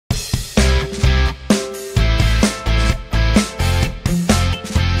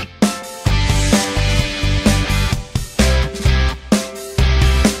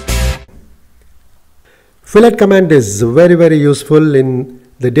Fillet command is very useful in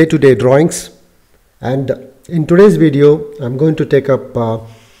the day-to-day drawings, and in today's video I'm going to take up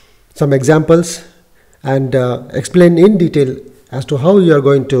some examples and explain in detail as to how you are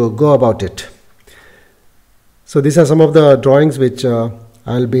going to go about it. So these are some of the drawings which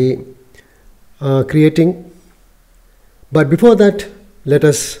I'll be creating, but before that let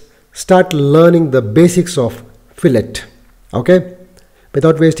us start learning the basics of fillet. Okay,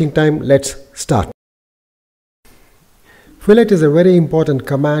 without wasting time, let's start. Fillet is a very important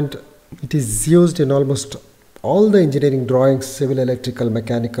command. It is used in almost all the engineering drawings, civil, electrical,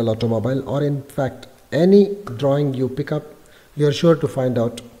 mechanical, automobile, or in fact any drawing you pick up, you are sure to find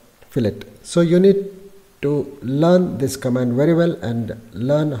out fillet. So you need to learn this command very well and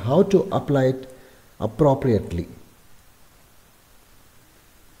learn how to apply it appropriately.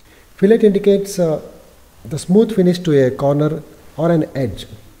 Fillet indicates the smooth finish to a corner or an edge.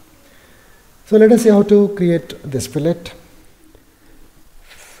 So let us see how to create this fillet.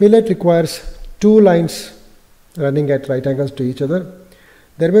 Fillet requires two lines running at right angles to each other.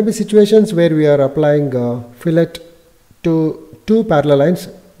 There may be situations where we are applying fillet to two parallel lines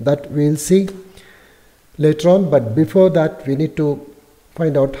that we will see later on, but before that we need to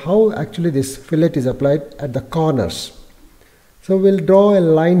find out how actually this fillet is applied at the corners. So we'll draw a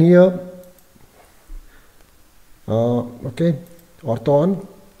line here, okay, ortho on,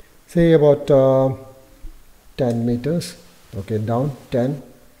 say about 10 meters, okay, down 10.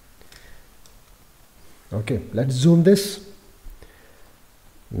 Okay, let's zoom this.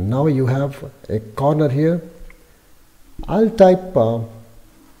 Now you have a corner here. I'll type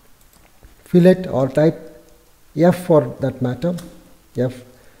fillet or type F for that matter, F.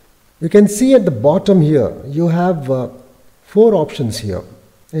 You can see at the bottom here you have 4 options here.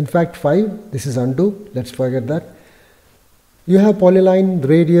 In fact 5. This is undo, let's forget that. You have polyline,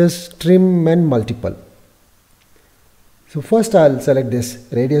 radius, trim and multiple. So first I'll select this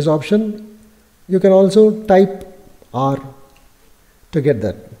radius option. You can also type R to get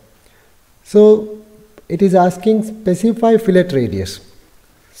that. So it is asking specify fillet radius.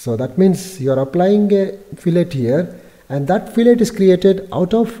 So that means you are applying a fillet here, and that fillet is created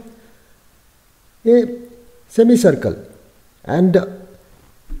out of a semicircle, and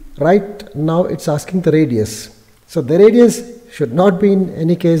right now it's asking the radius. So the radius should not be in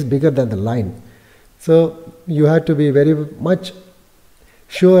any case bigger than the line. So you have to be very much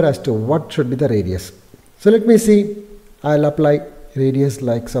sure as to what should be the radius. So let me see. I'll apply radius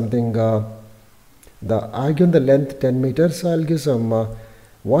like something, I'll give the length 10 meters, so I'll give some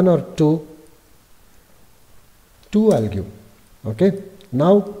 1 or 2 I'll give. Okay,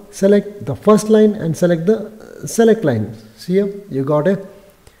 now select the first line and select the select line. See here, you got a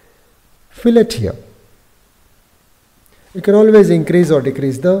fillet here. You can always increase or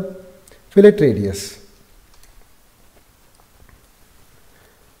decrease the fillet radius.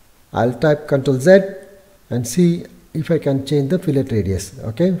 I'll type Ctrl Z and see if I can change the fillet radius.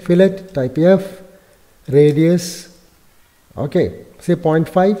 Okay, fillet, type F, radius, okay, say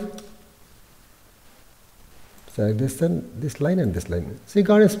 0.5. Select this line and this line. So you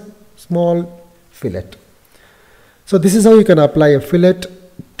got a small fillet. So this is how you can apply a fillet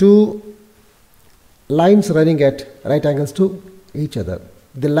to lines running at right angles to each other.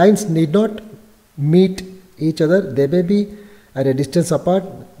 The lines need not meet each other. They may be at a distance apart,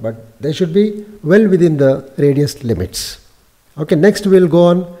 but they should be well within the radius limits. Okay, next we'll go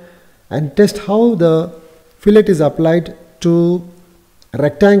on and test how the fillet is applied to a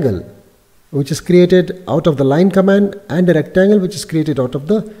rectangle which is created out of the line command and a rectangle which is created out of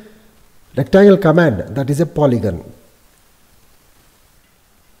the rectangle command, that is a polygon.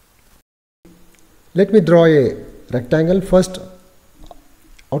 Let me draw a rectangle first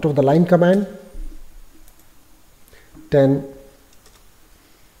out of the line command. 10,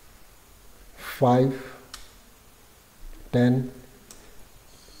 5, 10,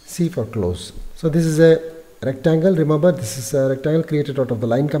 C for close. So this is a rectangle. Remember, this is a rectangle created out of the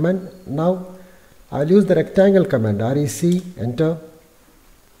line command. Now I'll use the rectangle command, REC, enter.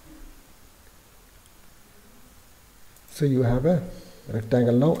 So you have a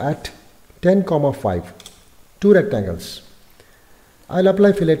rectangle now at 10, 5, 2 rectangles. I'll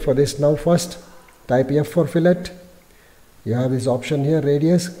apply fillet for this now. First type F for fillet. You have this option here,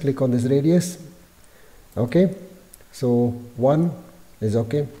 radius, click on this radius. Okay, so 1 is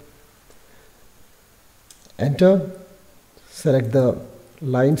okay. Enter, select the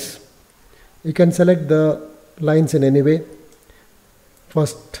lines. You can select the lines in any way.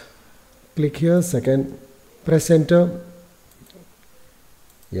 First click here, second press enter.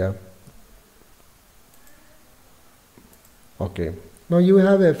 Yeah. Okay. Now you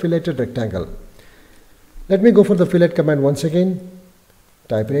have a filleted rectangle. Let me go for the fillet command once again.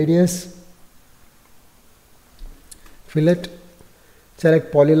 Type radius, fillet,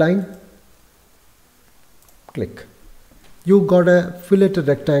 select polyline, click. You got a filleted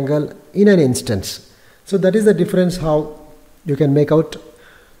rectangle in an instance. So that is the difference how you can make out.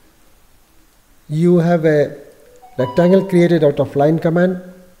 You have a rectangle created out of line command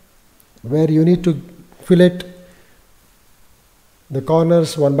where you need to fillet the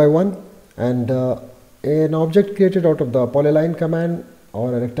corners one by one, and an object created out of the polyline command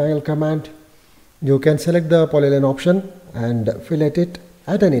or a rectangle command, you can select the polyline option and fillet it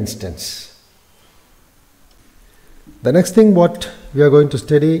at an instance. The next thing what we are going to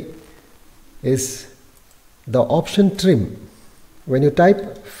study is the option trim. When you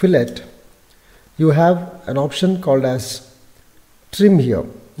type fillet, you have an option called as trim here.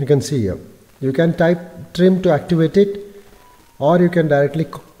 You can see here. You can type trim to activate it, or you can directly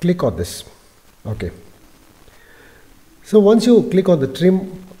click on this. Okay. So once you click on the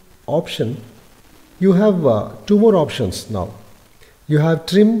trim option, you have two more options now. You have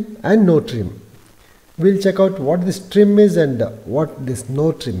trim and no trim. We'll check out what this trim is and what this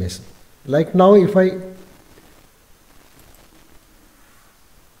no trim is. Like now, if I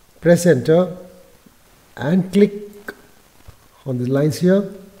press enter and click on the lines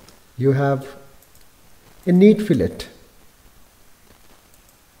here, you have a neat fillet.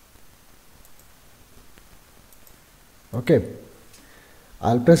 Okay,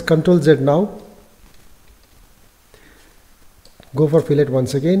 I'll press Ctrl Z now. Go for fillet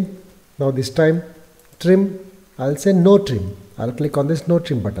once again. Now this time trim, I'll say no trim. I'll click on this no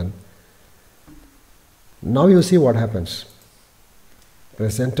trim button. Now you see what happens.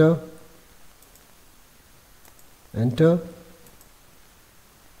 Press enter, enter,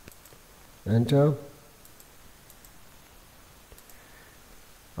 enter.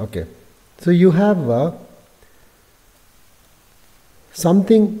 Okay, so you have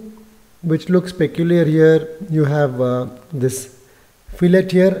something which looks peculiar here. You have this fillet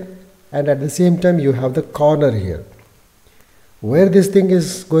here, and at the same time you have the corner here. Where this thing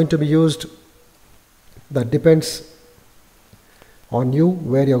is going to be used, that depends on you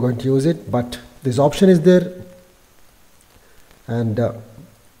where you're going to use it, but this option is there and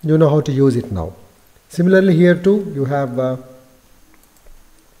you know how to use it now. Similarly here too, you have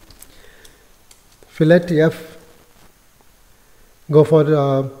fillet F, go for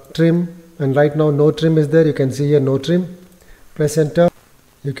trim, and right now no trim is there. You can see here no trim. Press enter.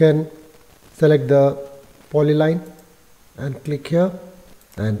 You can select the polyline and click here,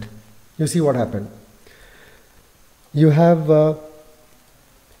 and you see what happened. You have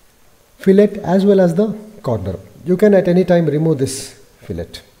fillet as well as the corner. You can at any time remove this fillet.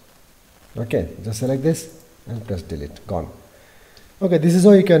 Okay, just select this and press delete. Gone. Okay, this is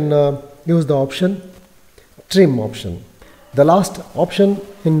how you can use the option trim option. The last option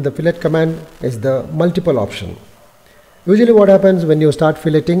in the fillet command is the multiple option. Usually what happens when you start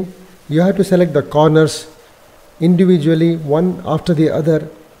filleting, you have to select the corners individually one after the other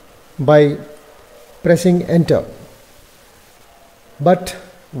by pressing enter. But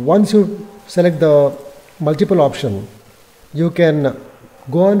once you select the multiple option, you can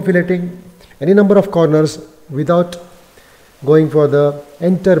go on filleting any number of corners without going for the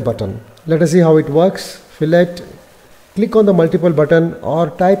enter button. Let us see how it works. Fillet, click on the multiple button or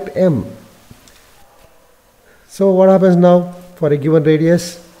type M. So what happens now for a given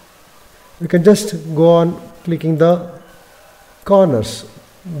radius? You can just go on clicking the corners.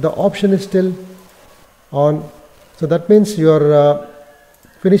 The option is still on, so that means you are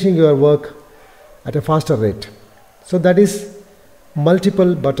finishing your work at a faster rate. So that is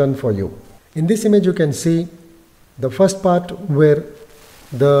multiple button for you. In this image you can see the first part where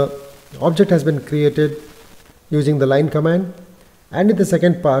the object has been created using the line command, and in the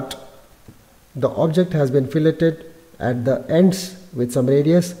second part the object has been filleted at the ends with some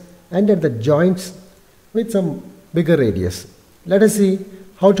radius and at the joints with some bigger radius. Let us see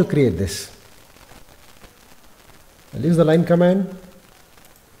how to create this. I'll use the line command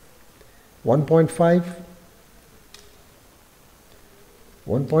 1.5,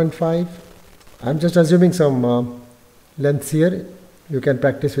 1.5. I'm just assuming some lengths here. You can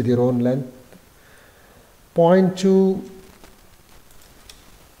practice with your own length. 0.2,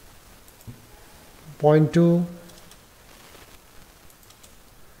 0.2,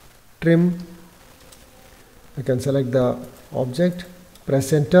 trim. You can select the object,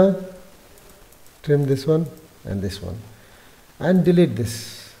 press enter, trim this one and this one, and delete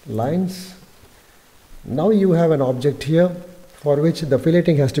this lines. Now you have an object here for which the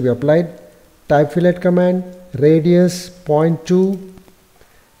filleting has to be applied. Type fillet command, radius 0.2,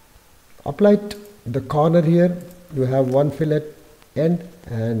 apply it the corner here you have one fillet end,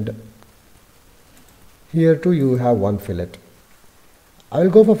 and here too you have one fillet. I will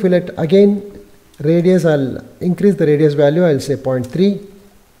go for fillet again. Radius, I'll increase the radius value, I'll say 0.3.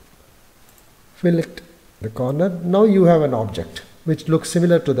 Fillet the corner. Now you have an object which looks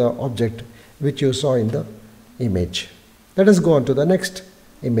similar to the object which you saw in the image. Let us go on to the next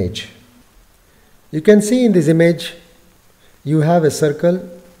image. You can see in this image you have a circle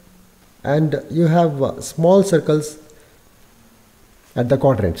and you have small circles at the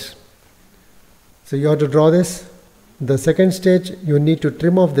quadrants. So you have to draw this. The second stage, you need to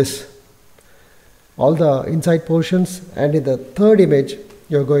trim off this, all the inside portions, and in the third image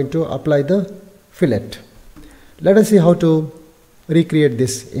you are going to apply the fillet. Let us see how to recreate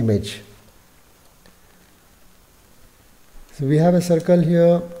this image. So we have a circle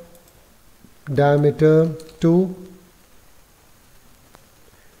here, diameter 2.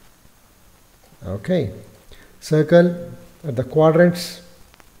 Okay, circle at the quadrants.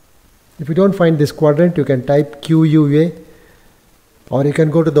 If you don't find this quadrant, you can type QUA, or you can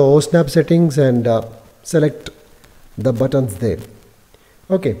go to the OSNAP settings and select the buttons there.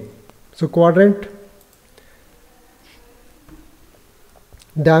 Okay, so quadrant,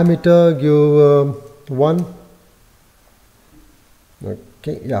 diameter give 1.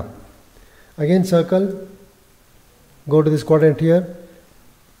 Okay, yeah. Again circle, go to this quadrant here.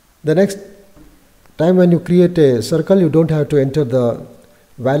 The next time when you create a circle, you don't have to enter the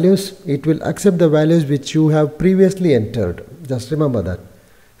values. It will accept the values which you have previously entered. Just remember that.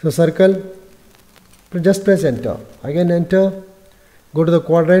 So circle, just press enter. Again enter, go to the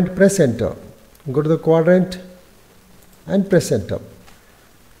quadrant, press enter. Go to the quadrant and press enter.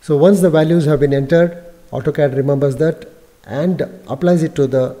 So once the values have been entered, AutoCAD remembers that and applies it to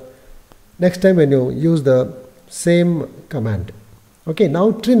the next time when you use the same command. Okay,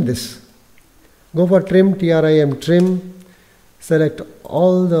 now trim this. Go for trim, TRIM, trim. Select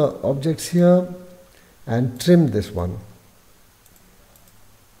all the objects here and trim this one.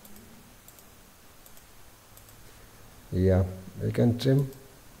 Yeah, you can trim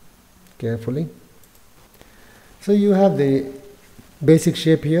carefully. So you have the basic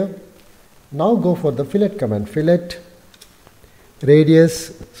shape here. Now go for the fillet command. Fillet,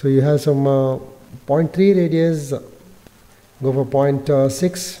 radius, so you have some 0.3 radius, go for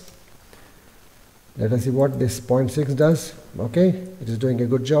 0.6. Let us see what this 0.6 does. Okay, it is doing a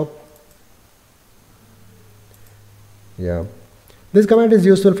good job. Yeah, this command is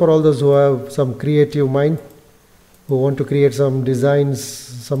useful for all those who have some creative mind, who want to create some designs,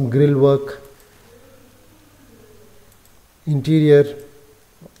 some grill work, interior.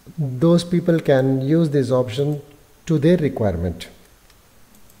 Those people can use this option to their requirement.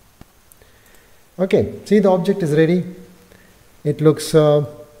 Okay, see, the object is ready. It looks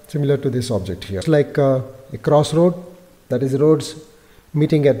similar to this object here. It's like a crossroad, that is roads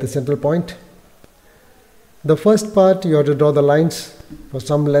meeting at the central point. The first part you have to draw the lines for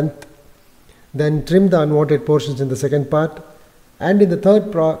some length, then trim the unwanted portions in the second part, and in the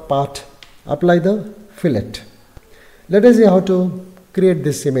third part apply the fillet. Let us see how to create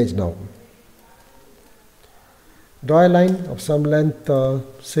this image now. Draw a line of some length,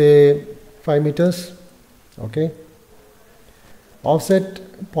 say 5 meters. Okay. Offset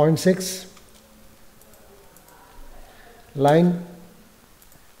 0.6. Line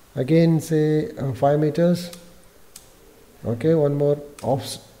again, say 5 meters. Okay, one more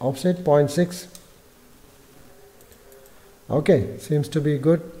offset 0.6. Okay, seems to be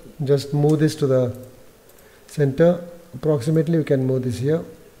good. Just move this to the center. Approximately we can move this here.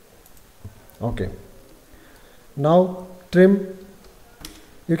 Okay. Now trim.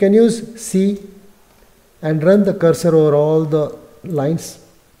 You can use C and run the cursor over all the lines.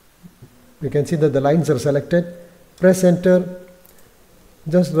 You can see that the lines are selected. Press enter.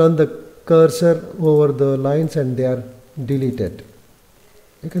 Just run the cursor over the lines and they are deleted.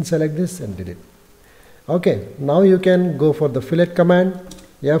 You can select this and delete. Okay, now you can go for the fillet command.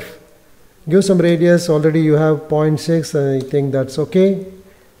 F. Give some radius. Already you have 0.6. I think that's okay.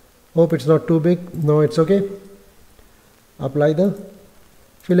 Hope it's not too big. No, it's okay. Apply the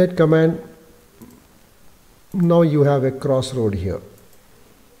fillet command. Now you have a crossroad here.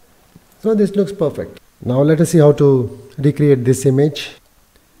 So this looks perfect. Now let us see how to recreate this image.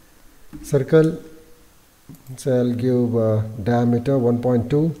 Circle. So I'll give diameter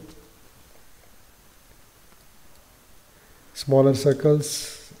 1.2. Smaller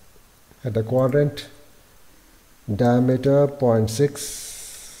circles at the quadrant. Diameter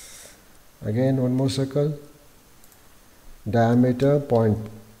 0.6. Again one more circle. Diameter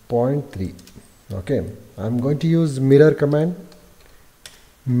 0.3. Okay, I'm going to use mirror command.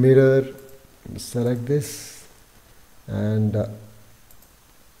 Mirror select this, and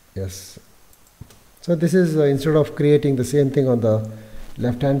yes. So this is instead of creating the same thing on the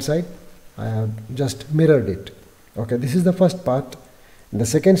left hand side, I have just mirrored it. Okay, this is the first part. In the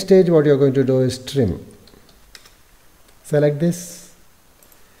second stage, what you are going to do is trim. Select this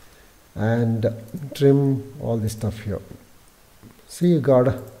and trim all this stuff here. See, you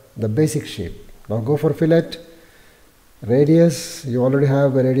got the basic shape. Now go for fillet. Radius, you already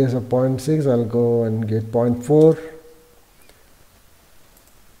have a radius of 0.6. I'll go and get 0.4.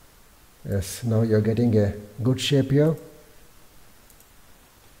 Yes, now you're getting a good shape here.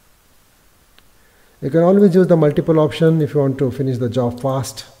 You can always use the multiple option if you want to finish the job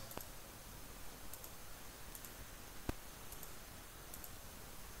fast.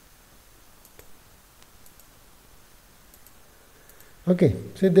 Okay,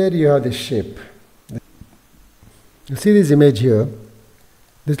 so there you have this shape. You see this image here.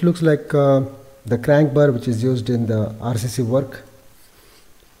 This looks like the crank bar which is used in the RCC work.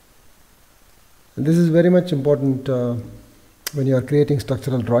 And this is very much important when you are creating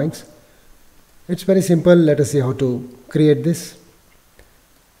structural drawings. It's very simple. Let us see how to create this.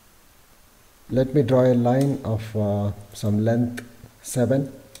 Let me draw a line of some length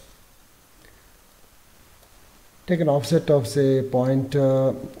 7. Take an offset of say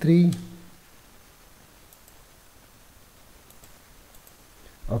 0.3.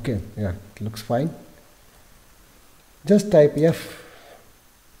 Okay, yeah, it looks fine. Just type F.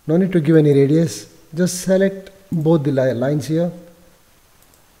 No need to give any radius. Just select both the lines here.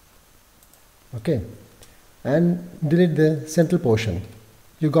 Okay, and delete the central portion.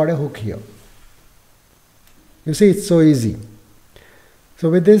 You got a hook here. You see, it's so easy. So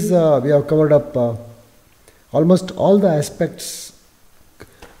with this, we have covered up almost all the aspects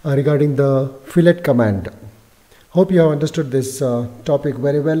regarding the fillet command. Hope you have understood this topic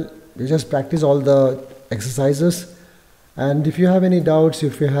very well. You just practice all the exercises, and if you have any doubts,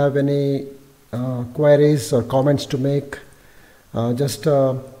 if you have any queries or comments to make, just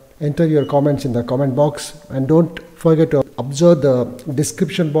enter your comments in the comment box, and don't forget to observe the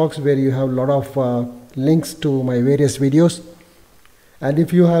description box where you have a lot of links to my various videos. And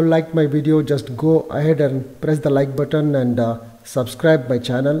if you have liked my video, just go ahead and press the like button and subscribe my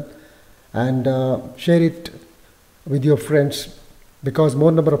channel, and share it with your friends, because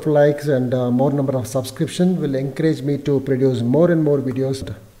more number of likes and more number of subscription will encourage me to produce more and more videos.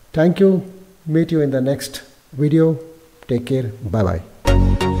 Thank you. Meet you in the next video. Take care. Bye bye.